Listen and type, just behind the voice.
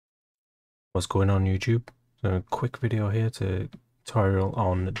What's going on YouTube? So a quick video here to tutorial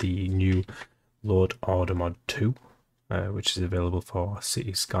on the new Lord Order Mod 2, which is available for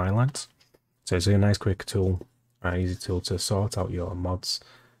City Skylines. So it's a nice quick tool, easy tool to sort out your mods,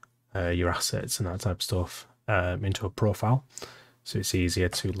 your assets and that type of stuff into a profile. So it's easier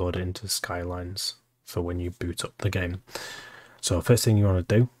to load it into Skylines for when you boot up the game. So first thing you want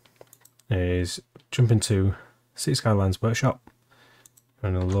to do is jump into City Skylines Workshop.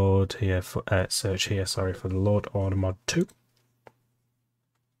 I'm going to load here for search here, sorry, for the Lord Order Mod 2.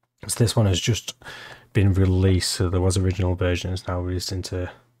 So this one has just been released, so there was original version, it's now released into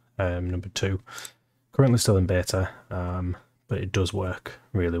number 2. Currently still in beta, but it does work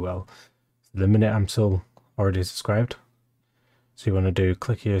really well. The minute I'm still already subscribed, so you want to do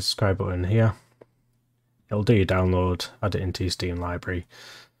click your subscribe button here. It'll do your download, add it into your Steam library,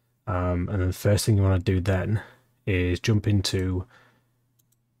 and then the first thing you want to do then is jump into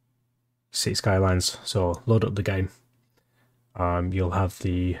City Skylines, so load up the game. You'll have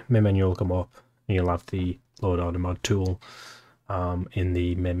the main menu will come up, and you'll have the Lord Order Mod tool in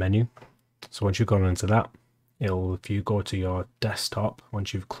the main menu. So once you've gone into that, if you go to your desktop,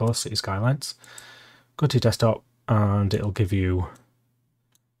 once you've closed City Skylines, go to your desktop and it'll give you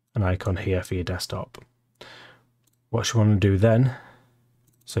an icon here for your desktop. What you want to do then,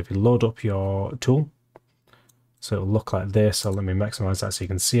 so if you load up your tool, so it'll look like this. So let me maximize that so you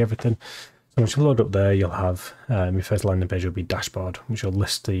can see everything. So once you load up there, you'll have your first landing page will be dashboard, which will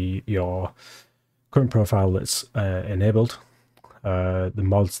list your current profile that's enabled, the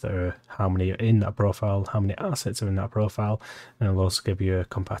mods that are, how many are in that profile, how many assets are in that profile, and it'll also give you a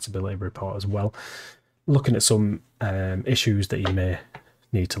compatibility report as well, looking at some issues that you may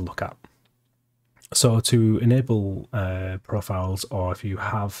need to look at. So to enable profiles, or if you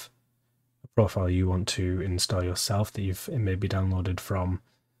have profile you want to install yourself that you've maybe downloaded from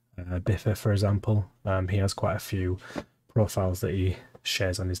Biffa, for example. He has quite a few profiles that he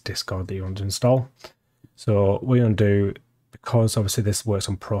shares on his Discord that you want to install. So what you want to do, because obviously this works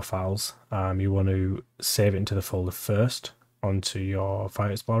on profiles, you want to save it into the folder first onto your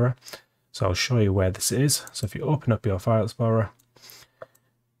File Explorer. So I'll show you where this is. So if you open up your File Explorer,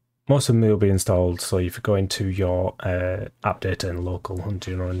 most of them will be installed. So if you go into your app data and local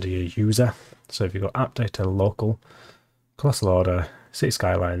under your user, so if you go app data local, Colossal Order, City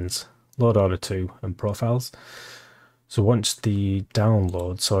Skylines, Lord Order 2 and profiles. So once the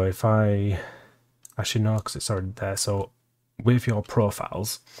download, so if I actually know because it's already there, so with your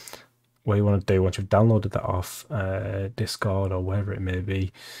profiles, what you want to do once you've downloaded that off Discord or wherever it may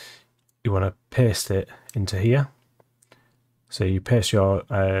be, you want to paste it into here. So you paste your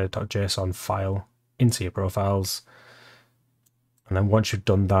 .json file into your profiles, and then once you've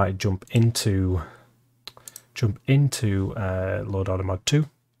done that, jump into Lord Order Mod 2,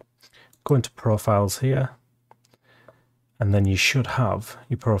 go into profiles here, and then you should have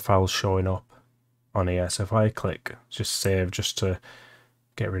your profiles showing up on here. So if I click just save, just to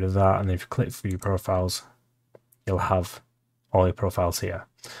get rid of that, and then if you click through your profiles, you'll have all your profiles here.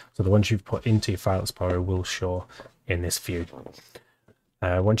 So the ones you've put into your File Explorer will show in this view.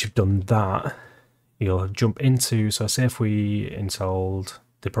 Once you've done that, you'll jump into, so say if we installed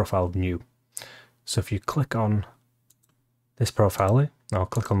the profile new. So if you click on this profile, I'll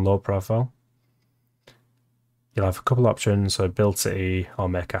click on load profile, you'll have a couple of options, so build city or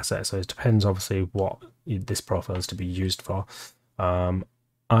make asset. So it depends obviously what this profile is to be used for.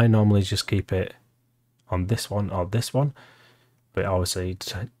 I normally just keep it on this one or this one, but obviously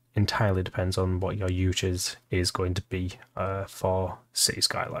entirely depends on what your usage is going to be for City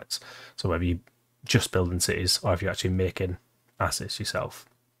Skylines. So whether you just building cities or if you're actually making assets yourself.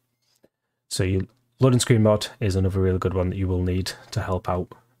 So your loading screen mod is another really good one that you will need to help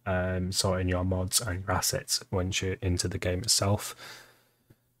out sorting your mods and your assets once you're into the game itself.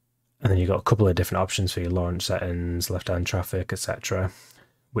 And then you've got a couple of different options for your launch settings, left-hand traffic, etc.,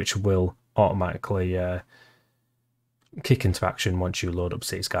 which will automatically kick into action once you load up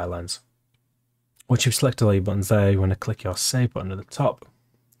City Skylines. Once you've selected all your buttons there, you want to click your save button at the top,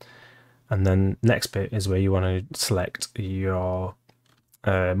 and then next bit is where you want to select your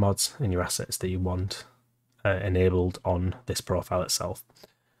mods and your assets that you want enabled on this profile itself.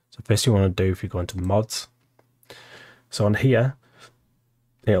 So first you want to do, if you go into mods, so on here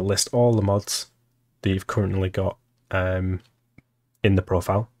it'll list all the mods that you've currently got in the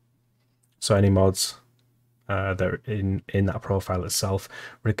profile. So any mods that are in that profile itself,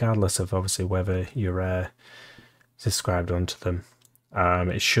 regardless of obviously whether you're subscribed onto them.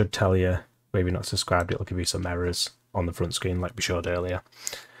 It should tell you whether you're not subscribed. It'll give you some errors on the front screen like we showed earlier.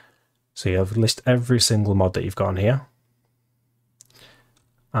 So you have list every single mod that you've got on here,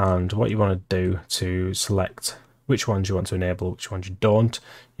 And what you want to do to select which ones you want to enable, which ones you don't,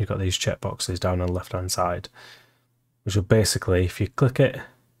 you've got these checkboxes down on the left hand side, which will basically, if you click it,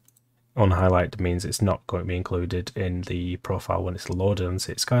 unhighlighted means it's not going to be included in the profile when it's loaded on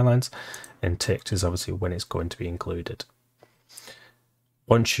Cities Skylines, and ticked is obviously when it's going to be included.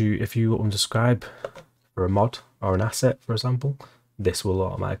 If you unsubscribe for a mod or an asset, for example, this will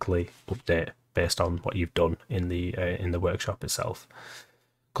automatically update based on what you've done in the workshop itself.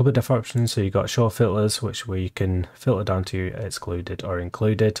 A couple of different options. So you've got show filters, where you can filter down to excluded or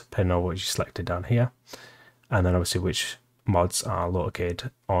included, depending on what you selected down here, and then obviously which mods are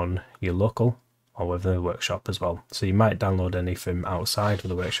located on your local or within the workshop as well. So you might download any from outside of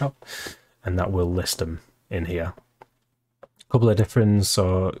the workshop, and that will list them in here. A couple of different,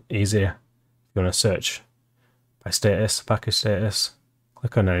 so easier. If you want to search by status, package status,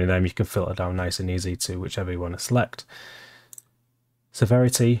 click on any of them. You can filter down nice and easy to whichever you want to select.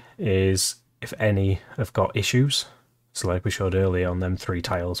 Severity is if any have got issues. So like we showed earlier on them 3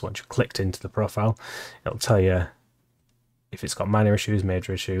 tiles, once you clicked into the profile, it'll tell you if it's got minor issues,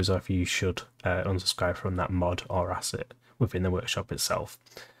 major issues, or if you should unsubscribe from that mod or asset within the workshop itself.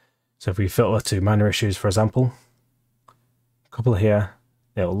 So if we filter to minor issues, for example, a couple here,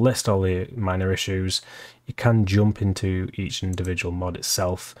 it'll list all the minor issues. You can jump into each individual mod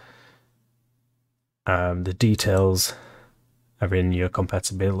itself. The details are in your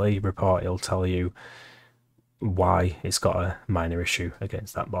compatibility report. It'll tell you why it's got a minor issue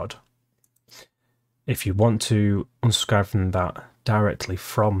against that mod. If you want to unsubscribe from that directly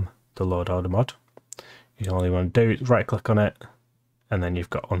from the load order mod, you only want to do is right click on it, and then you've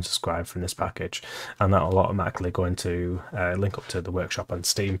got unsubscribe from this package, and that will automatically go into link up to the workshop on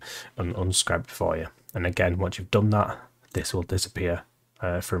Steam and unsubscribe for you. And again, once you've done that, this will disappear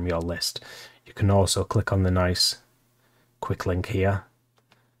from your list. You can also click on the nice quick link here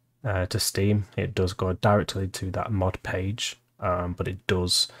to Steam. It does go directly to that mod page, but it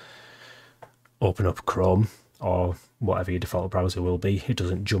does open up Chrome or whatever your default browser will be. It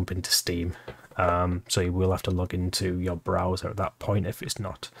doesn't jump into Steam, so you will have to log into your browser at that point if it's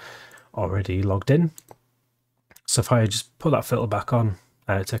not already logged in. So if I just put that filter back on,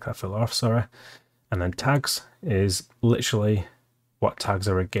 take that filter off, sorry, and then tags is literally what tags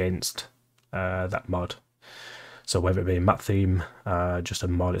are against that mod. So whether it be a map theme, just a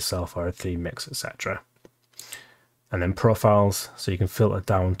mod itself, or a theme mix, etc. And then profiles, so you can filter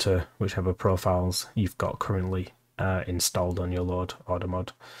down to whichever profiles you've got currently installed on your load order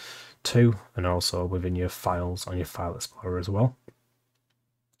mod 2, and also within your files on your file explorer as well.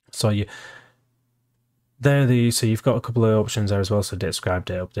 So you've got a couple of options there as well. So date describe,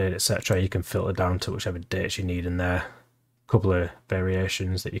 date update, etc. You can filter down to whichever dates you need in there. A couple of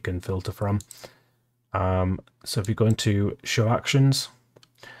variations that you can filter from. So if you go into show actions,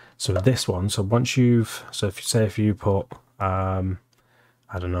 so this one, so once if you put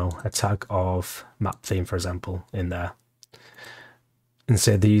I don't know, a tag of map theme, for example, in there, and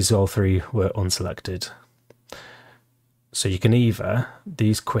say these all 3 were unselected, so you can either,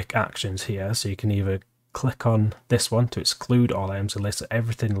 these quick actions here, so you can either click on this one to exclude all items and list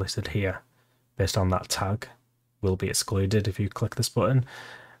everything listed here based on that tag will be excluded if you click this button.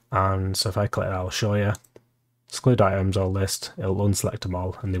 And so if I click that, I'll show you exclude items or list, it'll unselect them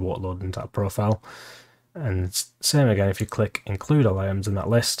all and they won't load into that profile. And same again, if you click include all items in that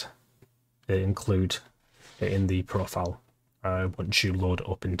list, it include it in the profile once you load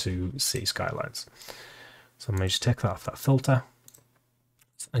up into Cities Skylines. So I'm going to just take that off that filter.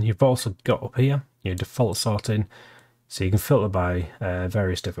 And you've also got up here your default sorting, so you can filter by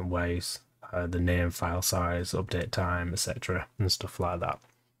various different ways, the name, file size, update time, etc. and stuff like that.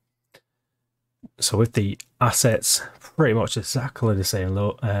 So with the assets, pretty much exactly the same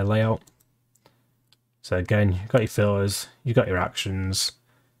layout. So again, you've got your filters, you've got your actions.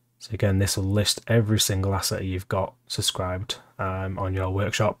 So again, this will list every single asset you've got subscribed on your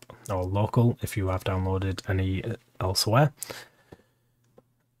workshop or local if you have downloaded any elsewhere.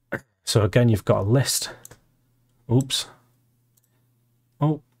 So again, you've got a list. Oops.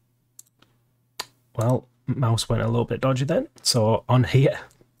 Oh. Well, mouse went a little bit dodgy then. So on here,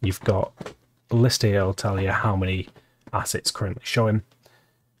 you've got a list here. It'll tell you how many assets currently showing,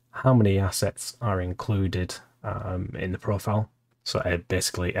 how many assets are included in the profile. So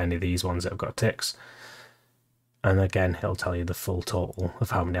basically any of these ones that have got ticks. And again, it'll tell you the full total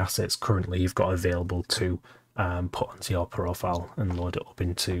of how many assets currently you've got available to put onto your profile and load it up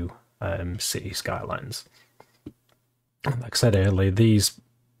into Cities Skylines. Like I said earlier, these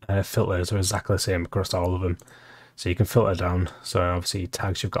filters are exactly the same across all of them. So you can filter down. So obviously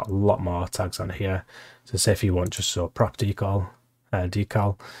tags, you've got a lot more tags on here. So say if you want just a property call,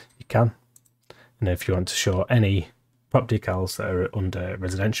 decal, you can. And if you want to show any prop decals that are under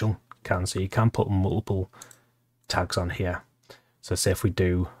residential, you can. So you can put multiple tags on here. So say if we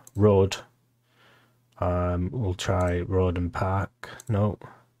do road, we'll try road and park. No.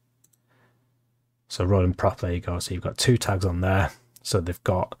 So road and prop, there you go. So you've got 2 tags on there. So they've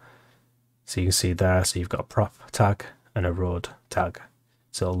got, so you can see there, so you've got a prop tag and a road tag.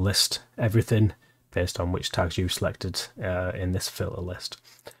 So it'll list everything based on which tags you've selected in this filter list.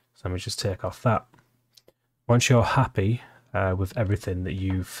 So let me just take off that. Once you're happy with everything that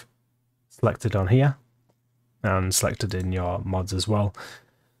you've selected on here and selected in your mods as well,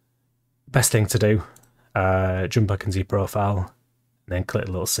 best thing to do, jump back into your profile and then click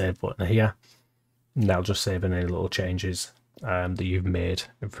the little save button here. And that'll just save any little changes that you've made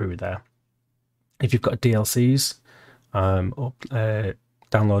through there. If you've got DLCs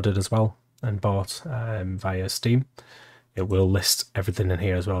downloaded as well and bought via Steam, it will list everything in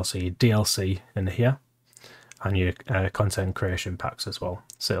here as well. So your DLC in here and your content creation packs as well.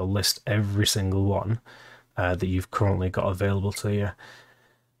 So it'll list every single one that you've currently got available to you.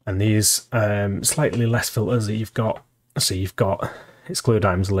 And these slightly less filters that you've got. So you've got exclude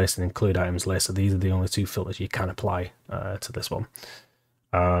items list and include items list. So these are the only 2 filters you can apply to this one.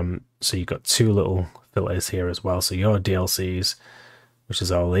 So you've got 2 little filters here as well. So your DLCs, which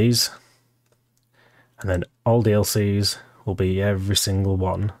is all these, and then all DLCs will be every single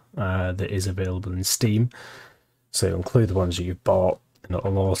one that is available in Steam. So it'll include the ones that you've bought, and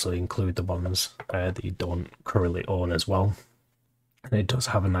it'll also include the ones that you don't currently own as well. And it does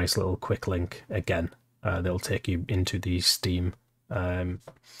have a nice little quick link again that'll take you into the Steam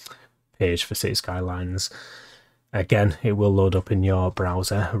page for City Skylines. Again, it will load up in your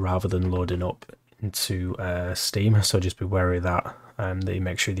browser rather than loading up into Steam, so just be wary of that. That you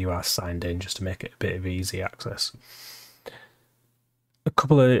make sure that you are signed in just to make it a bit of easy access. A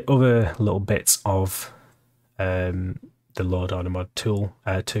couple of other little bits of the load order mod tool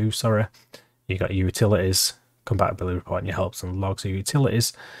 2. Sorry, you got your utilities, compatibility report, and your helps and logs of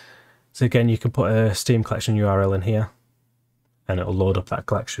utilities. So again, you can put a Steam collection URL in here, and it'll load up that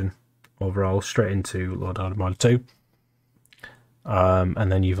collection overall straight into load order mod 2.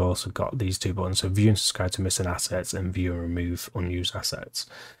 And then you've also got these 2 buttons, so view and subscribe to missing assets and view and remove unused assets,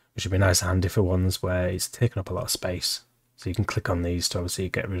 which would be nice and handy for ones where it's taking up a lot of space. So you can click on these to obviously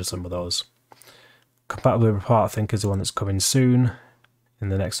get rid of some of those. Compatibility report, I think, is the one that's coming soon in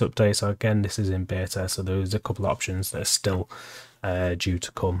the next update. So again, this is in beta, so there's a couple of options that are still due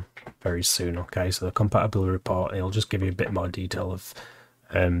to come very soon. Okay, so the compatibility report, it'll just give you a bit more detail of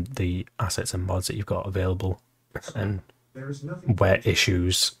the assets and mods that you've got available and where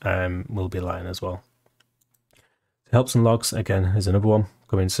issues will be lying as well. Helps and logs, again, is another one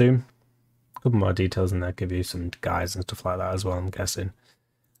coming soon. A couple more details in there, give you some guides and stuff like that as well, I'm guessing.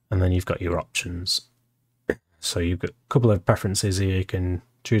 And then you've got your options. So you've got a couple of preferences here you can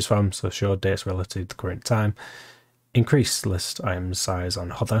choose from. So show dates relative to the current time, increase list item size on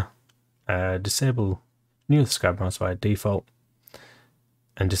hover, disable newly subscribed mods by default,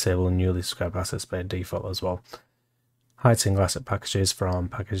 and disable newly subscribed assets by default as well. Hide single asset packages from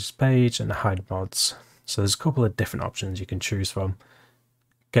packages page and hide mods. So there's a couple of different options you can choose from.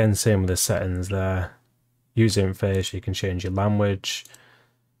 Again, same with the settings there. User interface, you can change your language,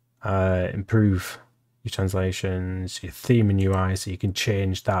 improve your translations, your theme and UI, so you can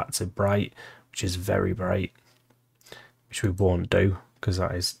change that to bright, which is very bright, which we won't do because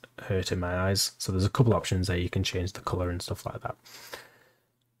that is hurting my eyes. So there's a couple options there, you can change the colour and stuff like that.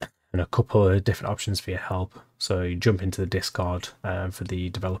 And a couple of different options for your help. So you jump into the Discord for the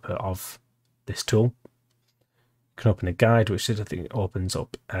developer of this tool. You can open a guide, which I think opens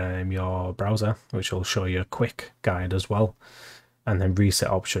up your browser, which will show you a quick guide as well. And then reset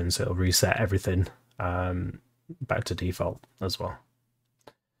options, it'll reset everything back to default as well.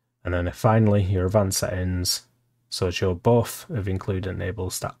 And then finally, your advanced settings. So show both of include and enable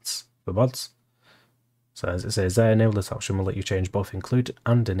stats for mods. So as it says there, enable this option will let you change both include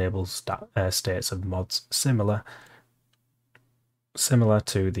and enable states of mods similar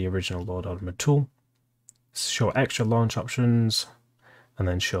to the original load order mod tool. Show extra launch options, and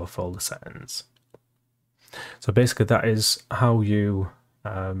then show folder settings. So basically that is how you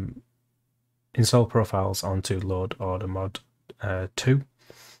install profiles onto load order mod 2.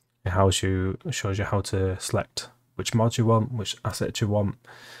 It shows you how to select which mod you want, which asset you want.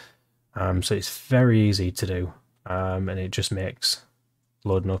 So it's very easy to do, and it just makes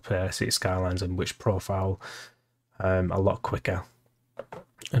loading up City Skylines and which profile a lot quicker.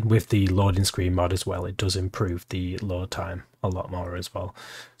 And with the loading screen mod as well, it does improve the load time a lot more as well.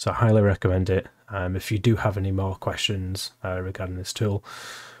 So I highly recommend it. If you do have any more questions regarding this tool,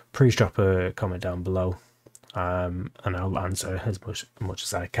 please drop a comment down below, and I'll answer as much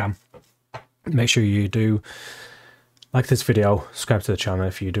as I can. Make sure you do like this video, subscribe to the channel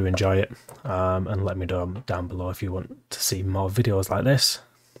if you do enjoy it, and let me know down below if you want to see more videos like this,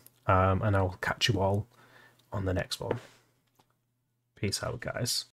 and I will catch you all on the next one. Peace out, guys.